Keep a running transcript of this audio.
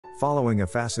Following a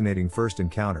fascinating first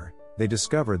encounter, they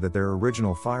discover that their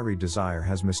original fiery desire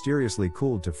has mysteriously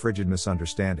cooled to frigid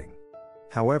misunderstanding.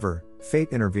 However, fate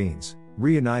intervenes.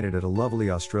 Reunited at a lovely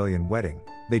Australian wedding,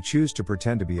 they choose to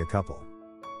pretend to be a couple.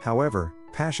 However,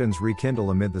 passions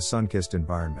rekindle amid the sun-kissed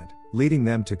environment, leading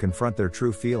them to confront their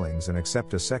true feelings and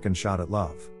accept a second shot at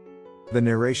love. The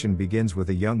narration begins with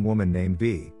a young woman named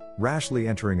B, rashly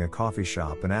entering a coffee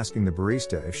shop and asking the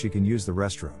barista if she can use the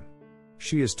restroom.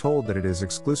 She is told that it is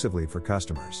exclusively for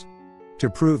customers. To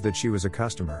prove that she was a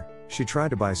customer, she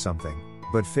tried to buy something,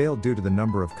 but failed due to the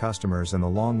number of customers and the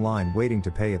long line waiting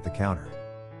to pay at the counter.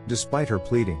 Despite her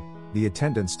pleading, the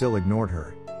attendant still ignored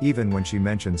her, even when she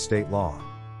mentioned state law.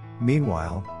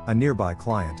 Meanwhile, a nearby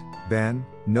client, Ben,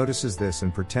 notices this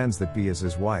and pretends that B is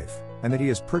his wife, and that he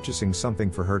is purchasing something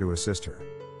for her to assist her.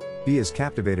 B is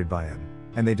captivated by him,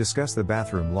 and they discuss the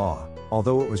bathroom law,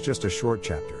 although it was just a short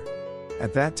chapter.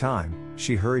 At that time,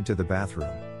 she hurried to the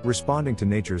bathroom, responding to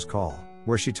nature's call,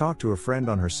 where she talked to a friend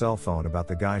on her cell phone about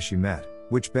the guy she met,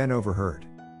 which Ben overheard.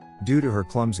 Due to her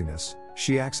clumsiness,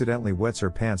 she accidentally wets her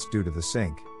pants due to the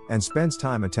sink, and spends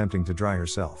time attempting to dry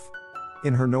herself.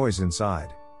 In her noise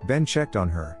inside, Ben checked on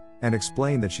her, and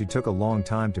explained that she took a long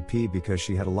time to pee because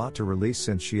she had a lot to release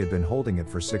since she had been holding it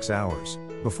for 6 hours,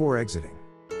 before exiting.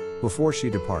 Before she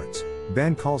departs,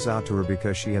 Ben calls out to her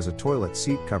because she has a toilet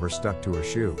seat cover stuck to her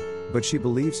shoe, but she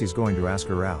believes he's going to ask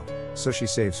her out, so she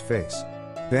saves face.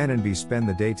 Ben and B spend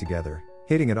the day together,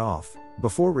 hitting it off,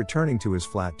 before returning to his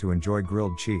flat to enjoy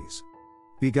grilled cheese.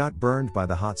 B got burned by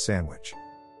the hot sandwich.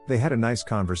 They had a nice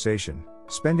conversation,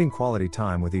 spending quality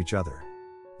time with each other.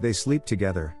 They sleep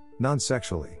together,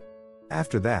 non-sexually.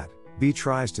 After that, B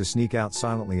tries to sneak out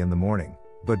silently in the morning,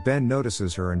 but Ben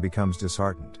notices her and becomes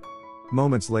disheartened.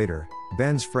 Moments later,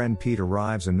 Ben's friend Pete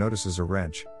arrives and notices a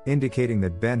wrench, indicating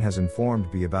that Ben has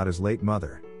informed B about his late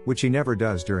mother, which he never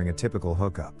does during a typical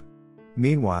hookup.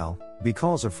 Meanwhile, B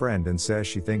calls a friend and says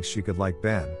she thinks she could like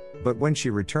Ben, but when she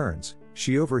returns,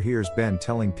 she overhears Ben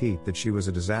telling Pete that she was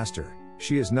a disaster,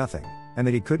 she is nothing, and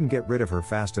that he couldn't get rid of her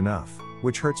fast enough,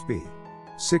 which hurts B.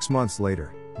 6 months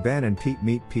later, Ben and Pete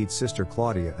meet Pete's sister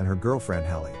Claudia and her girlfriend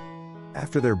Hallie.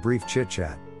 After their brief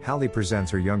chit-chat, Hallie presents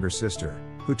her younger sister,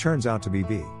 who turns out to be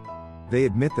B. They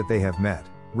admit that they have met,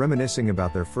 reminiscing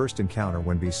about their first encounter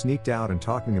when B sneaked out and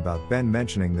talking about Ben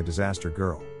mentioning the disaster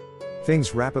girl.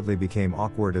 Things rapidly became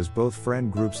awkward as both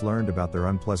friend groups learned about their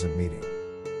unpleasant meeting.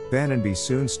 Ben and B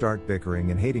soon start bickering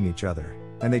and hating each other,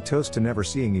 and they toast to never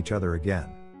seeing each other again.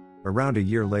 Around a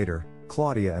year later,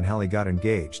 Claudia and Hallie got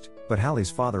engaged, but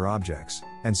Hallie's father objects,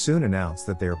 and soon announced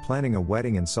that they are planning a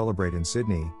wedding and celebrate in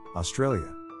Sydney,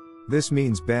 Australia. This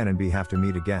means Ben and B have to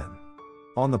meet again.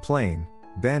 On the plane,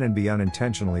 Ben and B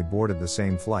unintentionally boarded the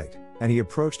same flight, and he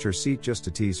approached her seat just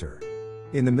to tease her.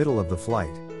 In the middle of the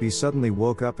flight, B suddenly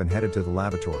woke up and headed to the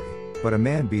lavatory, but a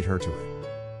man beat her to it.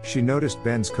 She noticed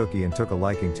Ben's cookie and took a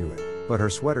liking to it, but her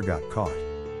sweater got caught.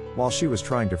 While she was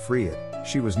trying to free it,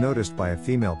 she was noticed by a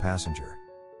female passenger.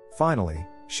 Finally,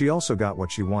 she also got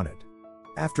what she wanted.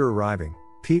 After arriving,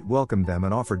 Pete welcomed them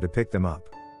and offered to pick them up.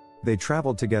 They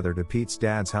traveled together to Pete's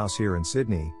dad's house here in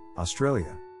Sydney,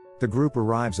 Australia. The group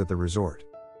arrives at the resort.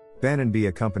 Ben and B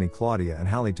accompany Claudia and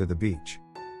Hallie to the beach.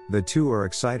 The two are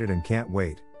excited and can't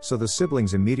wait, so the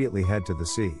siblings immediately head to the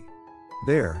sea.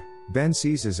 There, Ben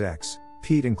sees his ex,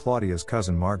 Pete, and Claudia's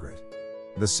cousin Margaret.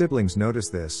 The siblings notice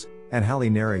this, and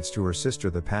Hallie narrates to her sister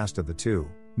the past of the two,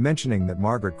 mentioning that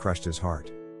Margaret crushed his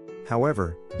heart.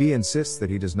 However, B insists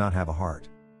that he does not have a heart.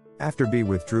 After B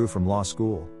withdrew from law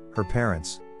school, her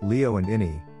parents, Leo and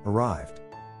Innie, arrived.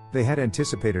 They had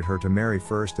anticipated her to marry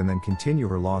first and then continue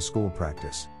her law school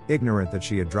practice, ignorant that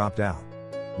she had dropped out.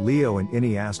 Leo and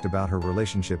Innie asked about her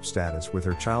relationship status with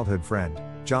her childhood friend,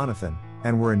 Jonathan,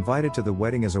 and were invited to the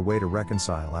wedding as a way to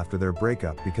reconcile after their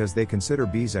breakup because they consider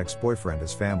B's ex-boyfriend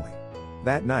as family.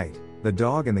 That night, the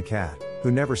dog and the cat,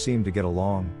 who never seemed to get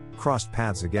along, crossed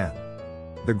paths again.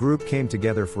 The group came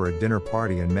together for a dinner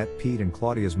party and met Pete and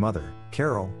Claudia's mother,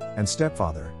 Carol, and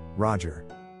stepfather, Roger.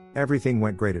 Everything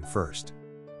went great at first.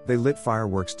 They lit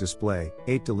fireworks display,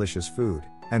 ate delicious food,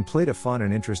 and played a fun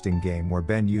and interesting game where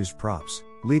Ben used props,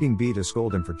 leading B to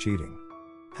scold him for cheating.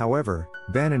 However,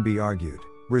 Ben and B argued,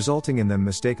 resulting in them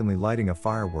mistakenly lighting a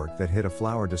firework that hit a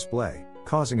flower display,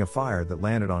 causing a fire that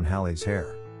landed on Hallie's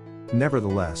hair.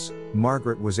 Nevertheless,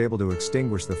 Margaret was able to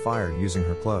extinguish the fire using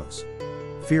her clothes.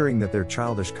 Fearing that their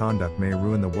childish conduct may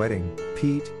ruin the wedding,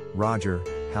 Pete, Roger,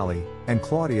 Hallie, and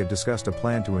Claudia discussed a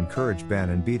plan to encourage Ben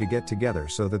and B to get together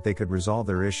so that they could resolve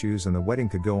their issues and the wedding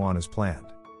could go on as planned.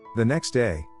 The next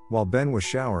day, while Ben was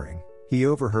showering, he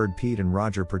overheard Pete and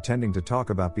Roger pretending to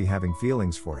talk about B having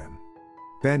feelings for him.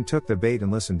 Ben took the bait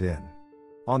and listened in.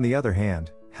 On the other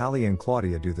hand, Hallie and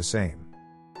Claudia do the same.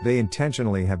 They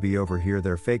intentionally have Bea overhear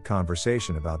their fake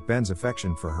conversation about Ben's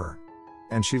affection for her.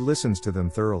 And she listens to them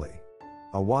thoroughly.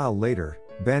 A while later,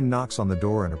 Ben knocks on the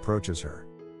door and approaches her.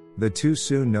 The two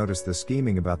soon notice the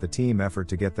scheming about the team effort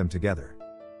to get them together.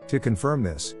 To confirm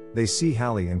this, they see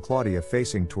Hallie and Claudia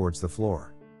facing towards the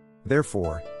floor.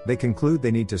 Therefore, they conclude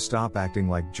they need to stop acting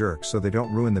like jerks so they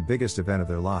don't ruin the biggest event of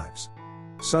their lives.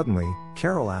 Suddenly,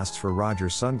 Carol asks for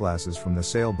Roger's sunglasses from the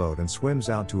sailboat and swims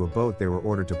out to a boat they were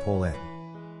ordered to pull in.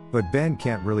 But Ben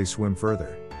can't really swim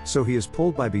further, so he is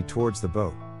pulled by Bea towards the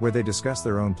boat, where they discuss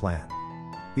their own plan.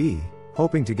 Bea,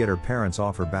 hoping to get her parents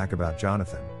off her back about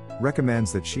Jonathan,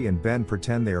 recommends that she and Ben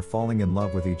pretend they are falling in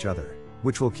love with each other,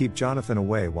 which will keep Jonathan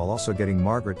away while also getting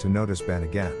Margaret to notice Ben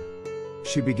again.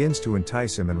 She begins to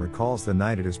entice him and recalls the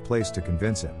night at his place to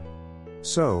convince him.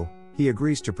 So, he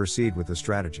agrees to proceed with the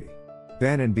strategy.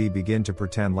 Ben and Bea begin to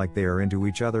pretend like they are into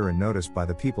each other and noticed by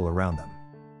the people around them.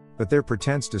 But their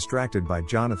pretense distracted by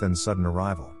Jonathan's sudden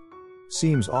arrival.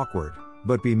 Seems awkward,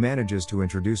 but Bea manages to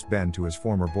introduce Ben to his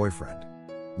former boyfriend.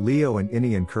 Leo and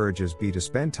Innie encourages Bea to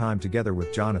spend time together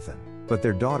with Jonathan, but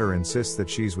their daughter insists that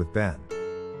she's with Ben.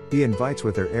 Bea invites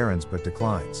with their errands but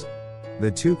declines.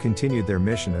 The two continued their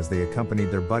mission as they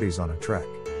accompanied their buddies on a trek.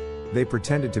 They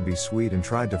pretended to be sweet and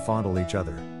tried to fondle each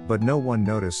other, but no one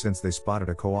noticed since they spotted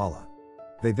a koala.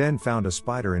 They then found a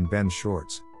spider in Ben's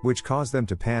shorts, which caused them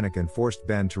to panic and forced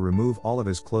Ben to remove all of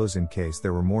his clothes in case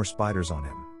there were more spiders on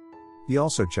him. He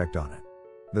also checked on it.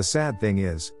 The sad thing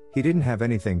is, he didn't have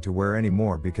anything to wear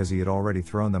anymore because he had already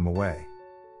thrown them away.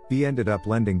 Bea ended up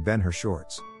lending Ben her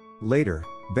shorts. Later,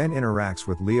 Ben interacts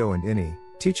with Leo and Innie,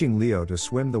 teaching Leo to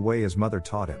swim the way his mother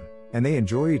taught him, and they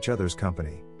enjoy each other's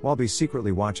company, while Bea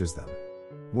secretly watches them.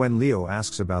 When Leo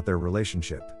asks about their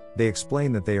relationship, they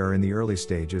explain that they are in the early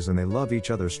stages and they love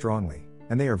each other strongly,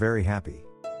 and they are very happy.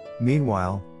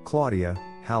 Meanwhile, Claudia,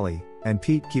 Hallie, and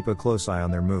Pete keep a close eye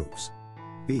on their moves.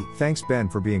 Bea thanks Ben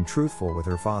for being truthful with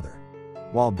her father.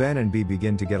 While Ben and Bea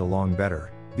begin to get along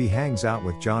better, Bea hangs out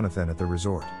with Jonathan at the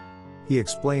resort. He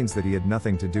explains that he had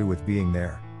nothing to do with being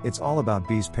there, it's all about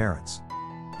Bea's parents.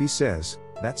 Bea says,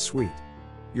 "That's sweet.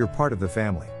 You're part of the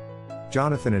family."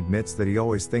 Jonathan admits that he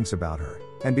always thinks about her,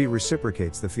 and Bea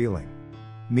reciprocates the feeling.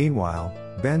 Meanwhile,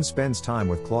 Ben spends time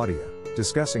with Claudia,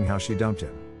 discussing how she dumped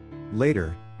him.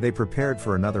 Later, they prepared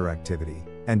for another activity,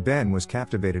 and Ben was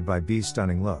captivated by Bea's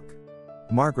stunning look.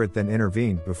 Margaret then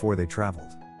intervened before they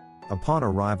traveled. Upon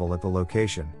arrival at the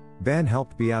location, Ben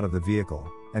helped Bea out of the vehicle,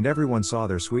 and everyone saw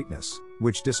their sweetness,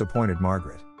 which disappointed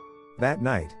Margaret. That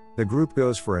night, the group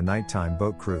goes for a nighttime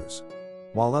boat cruise.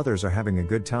 While others are having a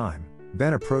good time,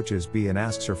 Ben approaches Bea and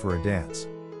asks her for a dance.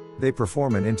 They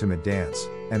perform an intimate dance,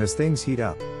 and as things heat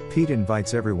up, Pete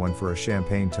invites everyone for a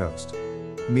champagne toast.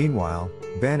 Meanwhile,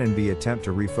 Ben and Bea attempt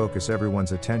to refocus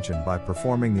everyone's attention by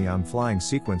performing the "I'm Flying"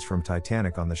 sequence from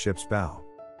Titanic on the ship's bow.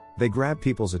 They grab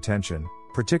people's attention,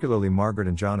 particularly Margaret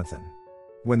and Jonathan.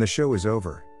 When the show is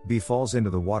over, Bea falls into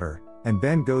the water, and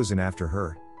Ben goes in after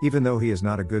her, even though he is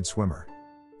not a good swimmer.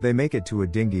 They make it to a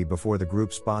dinghy before the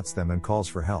group spots them and calls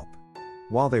for help.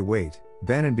 While they wait,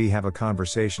 Ben and Bea have a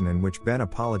conversation in which Ben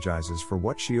apologizes for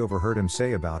what she overheard him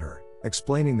say about her,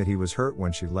 explaining that he was hurt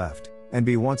when she left, and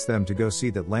Bea wants them to go see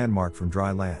that landmark from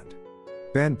dry land.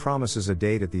 Ben promises a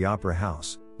date at the opera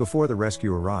house, before the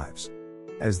rescue arrives.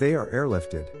 As they are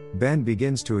airlifted, Ben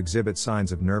begins to exhibit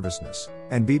signs of nervousness,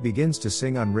 and Bea begins to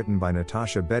sing Unwritten by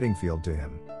Natasha Bedingfield to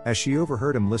him, as she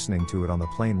overheard him listening to it on the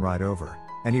plane ride over,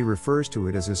 and he refers to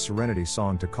it as his serenity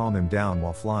song to calm him down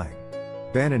while flying.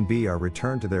 Ben and Bea are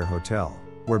returned to their hotel,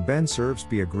 where Ben serves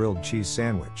Bea a grilled cheese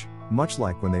sandwich, much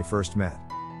like when they first met.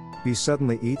 Bea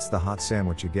suddenly eats the hot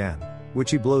sandwich again, which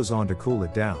he blows on to cool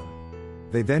it down.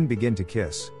 They then begin to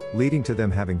kiss, leading to them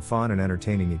having fun and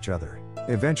entertaining each other,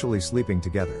 eventually sleeping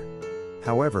together.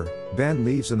 However, Ben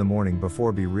leaves in the morning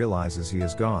before Bea realizes he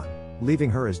is gone, leaving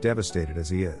her as devastated as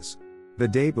he is. The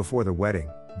day before the wedding,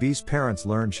 Bea's parents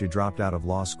learn she dropped out of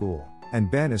law school, and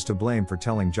Ben is to blame for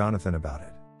telling Jonathan about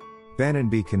it. Ben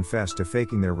and Bea confess to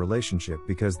faking their relationship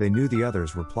because they knew the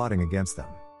others were plotting against them.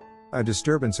 A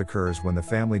disturbance occurs when the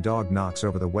family dog knocks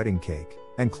over the wedding cake,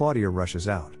 and Claudia rushes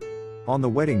out. On the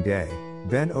wedding day,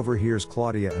 Ben overhears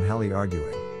Claudia and Hallie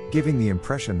arguing, giving the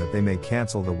impression that they may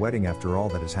cancel the wedding after all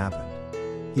that has happened.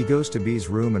 He goes to Bea's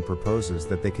room and proposes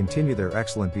that they continue their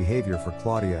excellent behavior for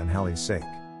Claudia and Hallie's sake.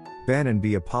 Ben and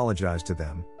Bea apologize to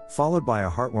them, followed by a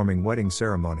heartwarming wedding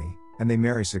ceremony, and they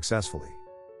marry successfully.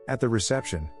 At the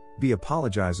reception, Bea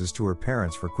apologizes to her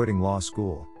parents for quitting law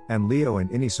school, and Leo and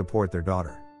Innie support their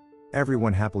daughter.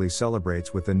 Everyone happily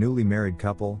celebrates with the newly married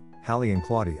couple, Hallie and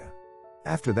Claudia.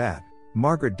 After that,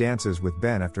 Margaret dances with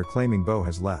Ben after claiming Beau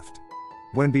has left.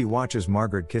 When Bea watches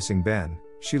Margaret kissing Ben,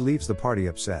 she leaves the party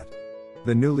upset.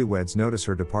 The newlyweds notice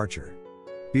her departure.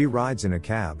 Bea rides in a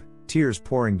cab, tears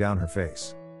pouring down her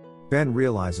face. Ben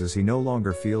realizes he no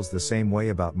longer feels the same way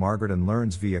about Margaret and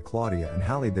learns via Claudia and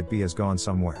Hallie that Bea has gone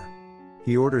somewhere.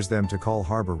 He orders them to call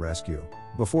harbor rescue,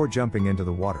 before jumping into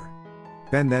the water.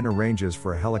 Ben then arranges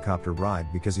for a helicopter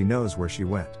ride because he knows where she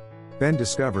went. Ben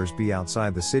discovers Bea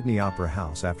outside the Sydney Opera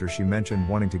House after she mentioned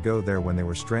wanting to go there when they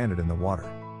were stranded in the water.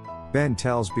 Ben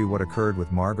tells Bea what occurred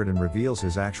with Margaret and reveals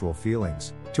his actual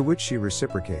feelings, to which she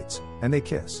reciprocates, and they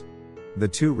kiss. The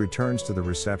two returns to the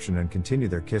reception and continue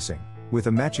their kissing, with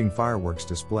a matching fireworks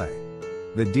display.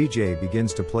 The DJ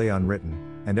begins to play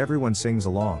Unwritten, and everyone sings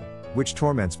along, which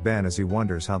torments Ben as he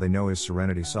wonders how they know his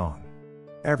Serenity song.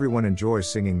 Everyone enjoys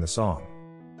singing the song.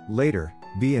 Later,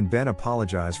 Bea and Ben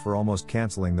apologize for almost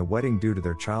canceling the wedding due to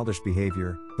their childish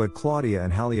behavior, but Claudia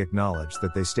and Hallie acknowledge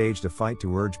that they staged a fight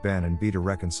to urge Ben and Bea to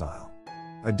reconcile.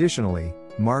 Additionally,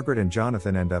 Margaret and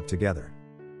Jonathan end up together.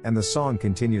 And the song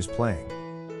continues playing.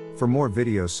 For more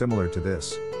videos similar to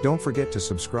this, don't forget to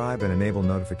subscribe and enable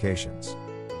notifications.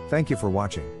 Thank you for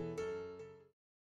watching.